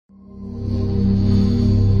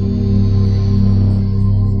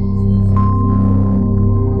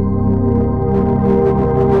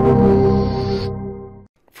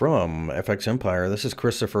FX Empire. This is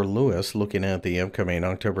Christopher Lewis looking at the upcoming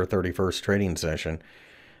October 31st trading session.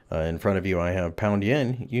 In front of you, I have pound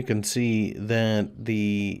yen. You can see that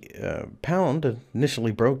the pound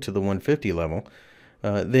initially broke to the 150 level,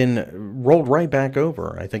 then rolled right back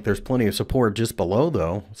over. I think there's plenty of support just below,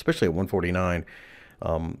 though, especially at 149.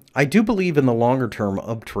 I do believe in the longer-term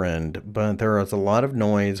uptrend, but there is a lot of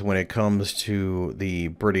noise when it comes to the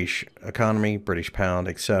British economy, British pound,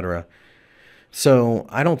 etc. So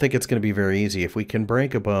I don't think it's going to be very easy. If we can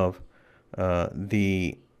break above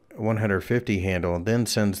the 150 handle, then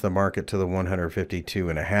sends the market to the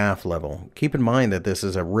 152.5 level. Keep in mind that this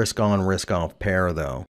is a risk-on, risk-off pair, though.